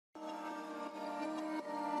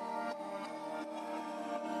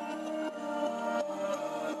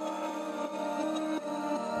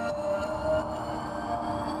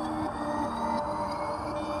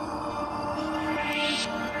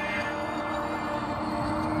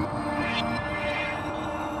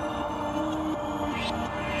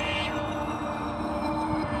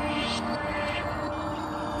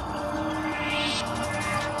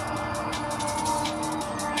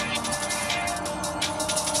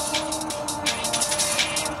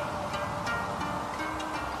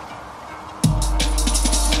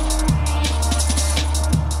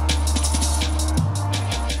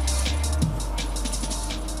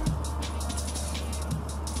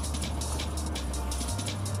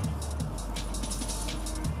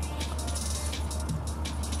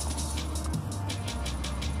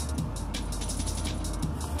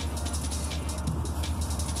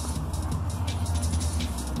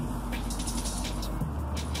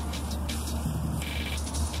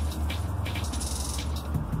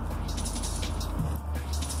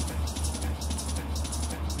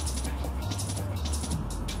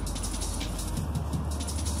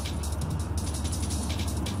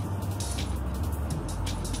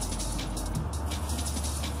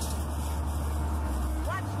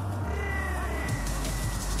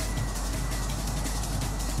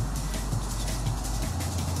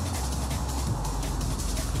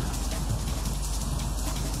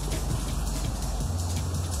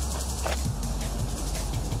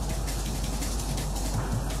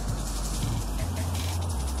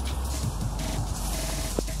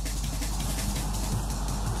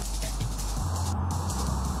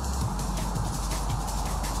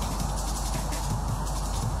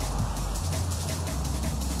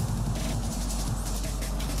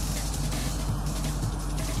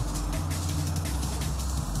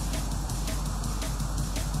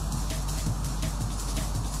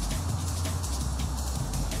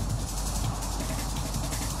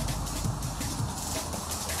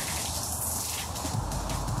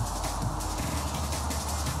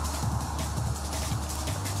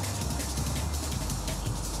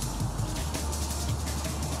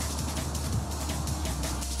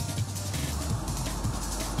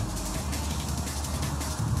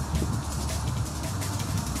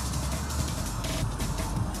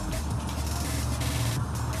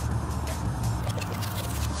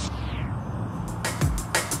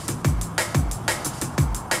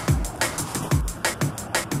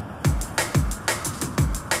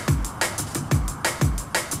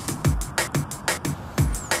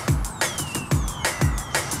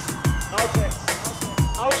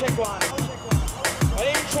check one. Well,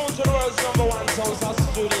 in tune to the world's #1 sound system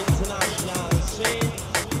to the international scene.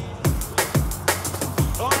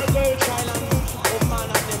 All girl child and man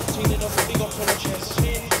and them thing, it up big up on the chest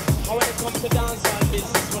scene. How when it comes to dancehall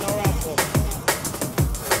business, when I rap up.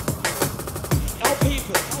 Now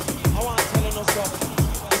people, I want to tell you no something.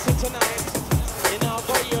 Listen tonight, you know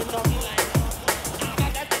go hear nothing like.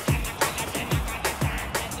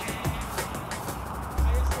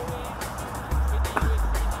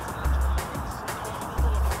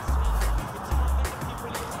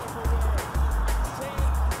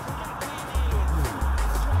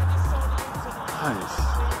 Nice.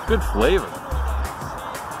 Good flavor.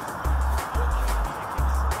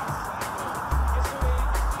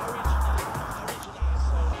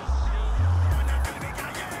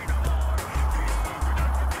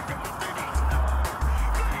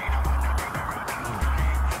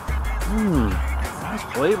 Nice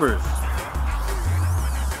flavors.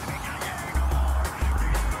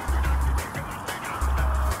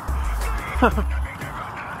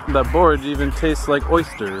 That borage even tastes like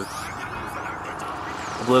oysters.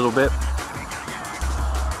 A little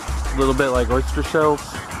bit like oyster shells,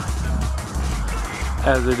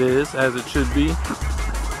 as it should be.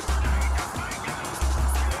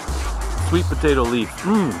 Sweet potato leaf.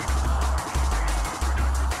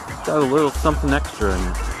 Got a little something extra in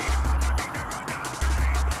it.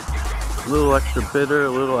 A little extra bitter, a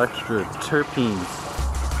little extra terpenes.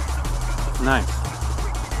 Nice.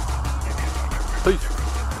 Peace.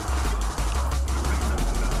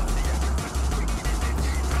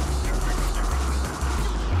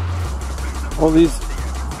 All these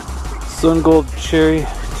Sun Gold cherry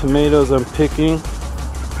tomatoes I'm picking,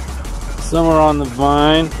 some are on the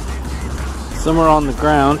vine, some are on the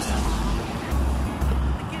ground,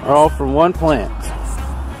 are all from one plant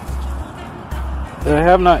that I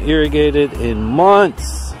have not irrigated in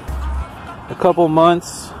months, a couple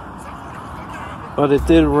months, but it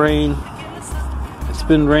did rain. It's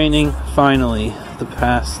been raining finally the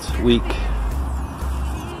past week.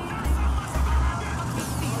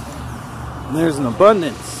 And there's an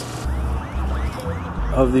abundance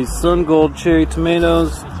of these Sun Gold cherry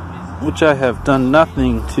tomatoes, which I have done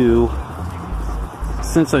nothing to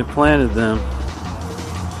since I planted them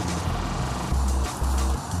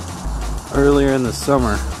earlier in the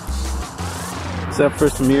summer, except for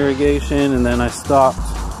some irrigation, and then I stopped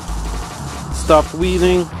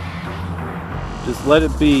weeding, just let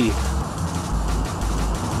it be.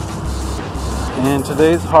 And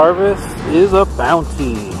today's harvest is a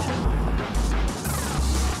bounty.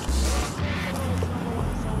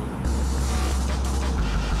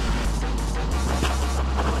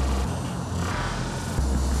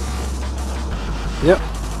 Yep,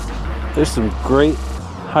 there's some great,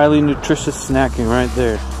 highly nutritious snacking right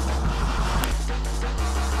there.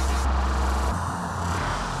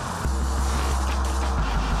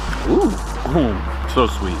 Ooh, so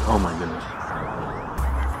sweet. Oh my goodness.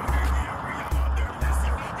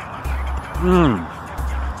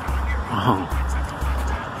 Oh,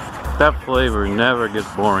 that flavor never gets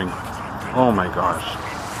boring. Oh my gosh.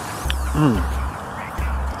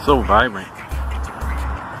 So vibrant.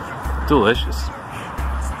 Delicious.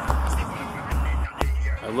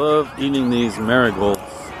 I love eating these marigolds.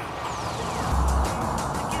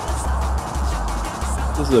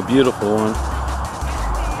 This is a beautiful one.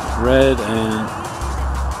 Red and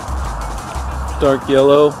dark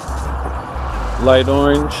yellow, light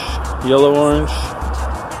orange, yellow orange.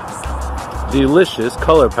 Delicious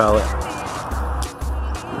color palette.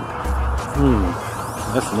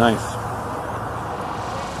 That's nice.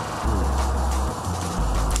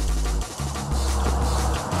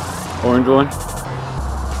 Orange one.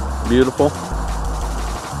 Beautiful.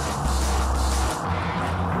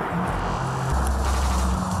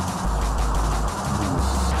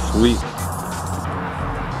 Sweet.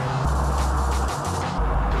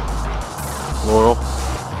 Floral.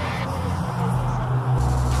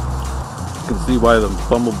 You can see why the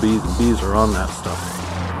bumblebees and bees are on that stuff.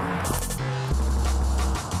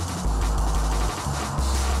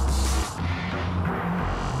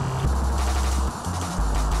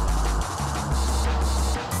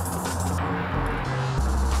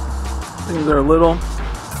 Things are little.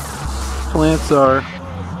 Plants are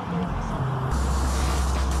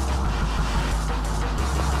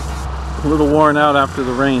a little worn out after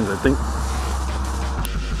the rains, I think.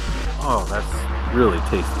 Oh, that's really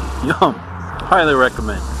tasty. Yum. Highly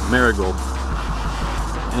recommend marigold.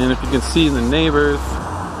 And if you can see the neighbors,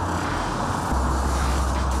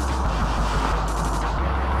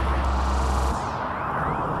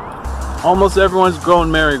 almost everyone's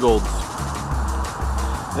growing marigolds.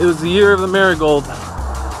 It was the year of the marigold.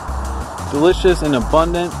 delicious and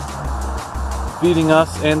abundant, feeding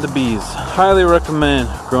us and the bees. Highly recommend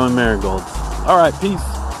growing marigolds. Alright, peace.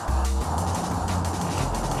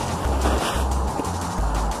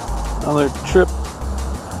 Another trip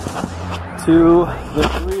to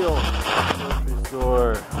the real grocery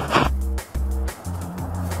store.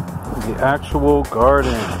 The actual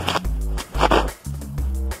garden.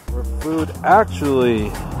 Where food actually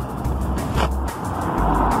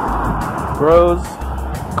grows,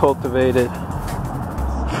 cultivated.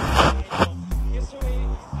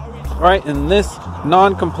 Right, in this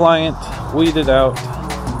non-compliant, weeded out,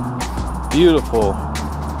 beautiful,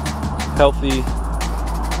 healthy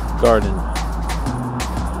garden.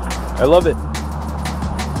 I love it.